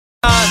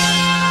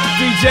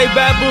DJ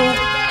Babu,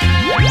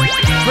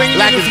 bringing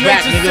Black you is the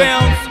back, nature nigga.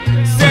 sounds.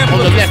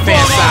 On the left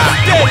hand side.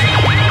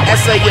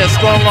 SAS,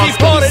 strong on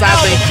steady,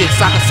 sides ain't shit,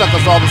 soccer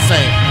suckers all the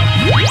same.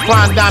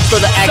 Krondon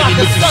for the Agony,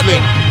 Mitchy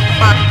sling.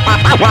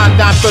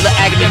 Krondon for the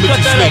Agony,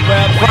 Mitchy sling.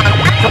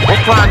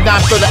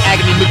 Krondon for the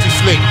Agony, Mitchy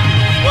sling.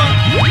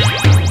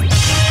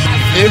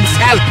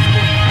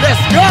 Let's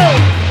go!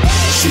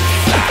 Shoot,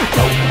 fly,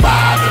 don't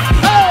bother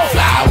me.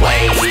 Fly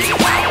away.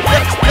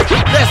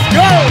 Let's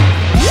go!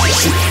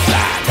 Shoot,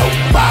 fly, don't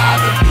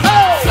bother me.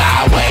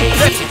 Fly away.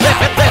 Let's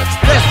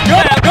go!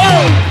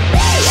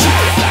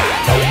 Shoot, fly,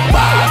 don't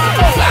bother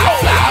me.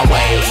 Fly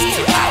away.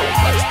 How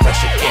much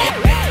pressure can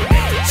be?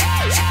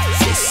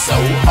 It's so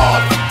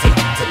hard to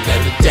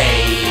let a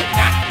day.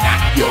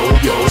 Yo,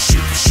 shoot,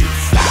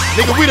 fly.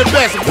 Nigga, we the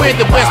best. If we ain't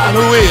the best, then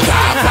who is?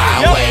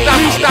 Fly away.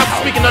 Stop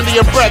speaking under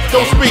your breath.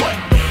 Don't speak.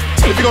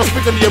 If you're gonna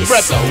speak under your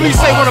breath, please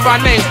say one of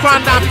our names.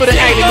 Krondon for the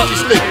Agony, Mitchy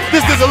slick.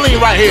 This is a lean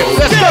right here.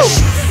 Let's go.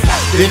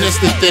 Thinnest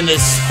the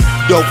thinnest.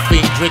 Dope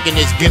fiend drinking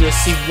his Guinness.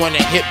 He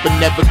wanna hit but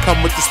never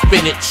come with the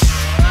spinach.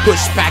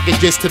 Push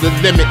packages to the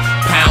limit.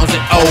 Pounds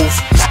and O's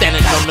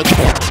standing on the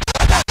corner.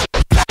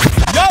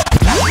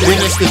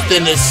 Thinnest the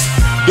thinnest.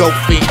 Dope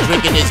fiend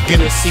drinking his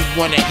Guinness. He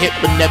wanna hit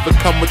but never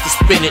come with the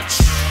spinach.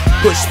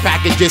 Push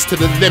packages to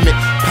the limit.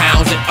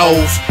 Pounds and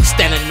O's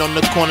standing on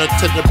the corner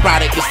till the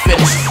product is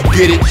finished.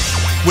 Get it?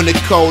 When the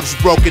code is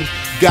broken,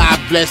 God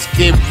bless,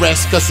 give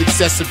rest, cause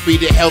success will be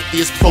the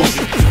healthiest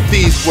potion.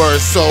 These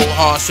words so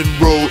harsh and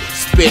rude,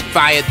 spit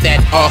fire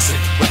that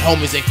awesome. With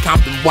homies in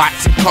Compton,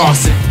 Watts and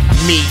Carson.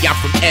 Me, I'm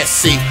from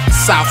SC,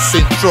 South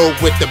Central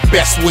with the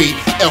best weed.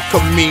 El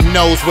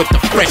Camino's with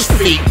the fresh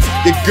feet.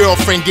 Your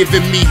girlfriend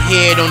giving me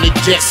head on the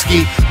jet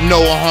ski.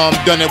 No harm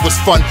done, it was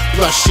fun,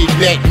 plus she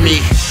let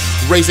me.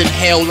 Raising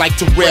hell like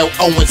Terrell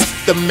Owens.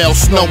 The Mel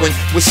snowing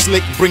with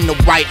slick, bring the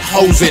white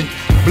hose in.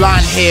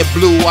 Blonde hair,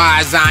 blue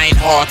eyes, I ain't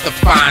hard to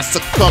find.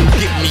 So come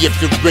get me if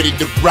you're ready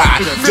to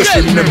ride. Just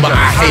remember,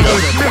 I hate a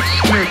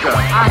mixed nigga.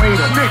 I hate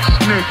a mixed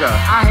nigga.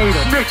 I hate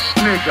a mixed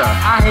nigga.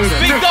 I hate a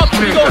Speak up,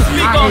 we gon'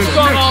 speak on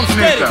strong arm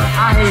steady.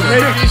 I hate a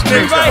mixed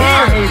nigga. Right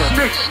here. I hate a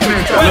mixed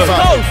nigga. West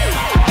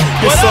Coast.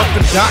 It's off the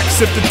docks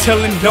if the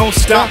telling don't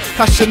stop.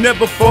 I should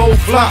never fold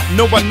flop.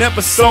 No, I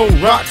never sold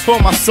rocks for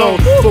my soul.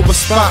 For a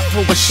spot,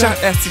 for a shot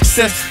at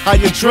success. I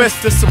address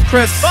the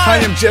suppress. I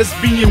am just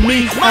being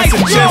me. I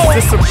suggest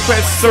to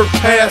suppress,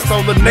 surpass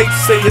all the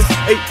naysayers.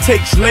 8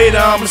 takes later,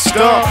 I'm a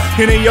star.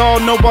 And they all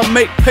know I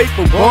make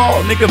paper ball.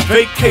 Nigga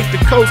vacate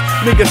the coast.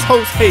 Niggas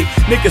host hate.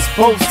 Niggas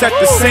boast at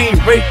the same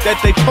rate that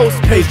they post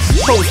pay.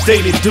 Post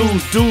dated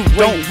dudes, don't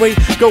wait.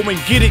 Go and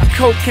get it.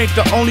 Coke ain't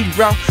the only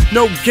route.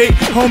 No gate.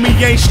 Homie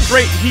ain't straight.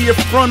 He in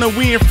front of,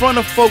 we in front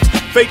of folks.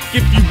 Fake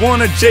if you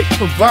wanna, Jake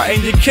providing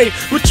your cake.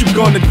 What you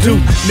gonna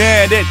do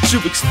now that you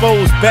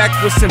exposed?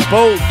 Backwards and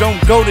bold don't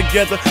go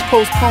together.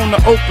 Postpone the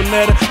open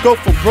letter. Go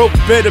for broke,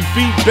 better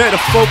be better,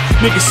 folk.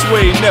 Niggas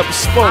swear he never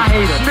spoke. I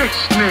hate a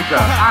mixed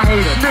nigga. I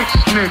hate a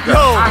mixed nigga.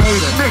 Yo, I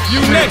hate a mixed you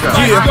nigga. next, I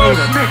hate Mykstro.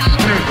 a mixed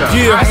nigga.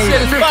 Yeah. I hate Shit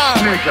a is mixed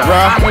fire. nigga.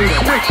 Right. I hate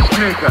a mixed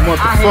nigga. I hate a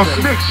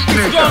Motherfucker. mixed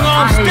nigga. Strong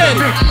arm I hate steady.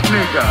 a mixed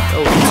nigga.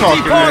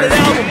 Keep part of the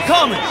album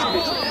coming.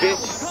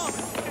 Bitch,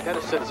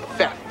 that'll shut his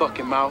fat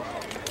fucking mouth.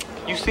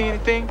 You see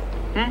anything?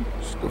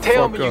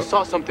 Tell me you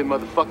saw something,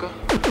 motherfucker.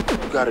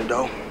 You got it,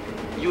 though.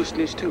 You a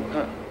snitch too,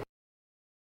 huh?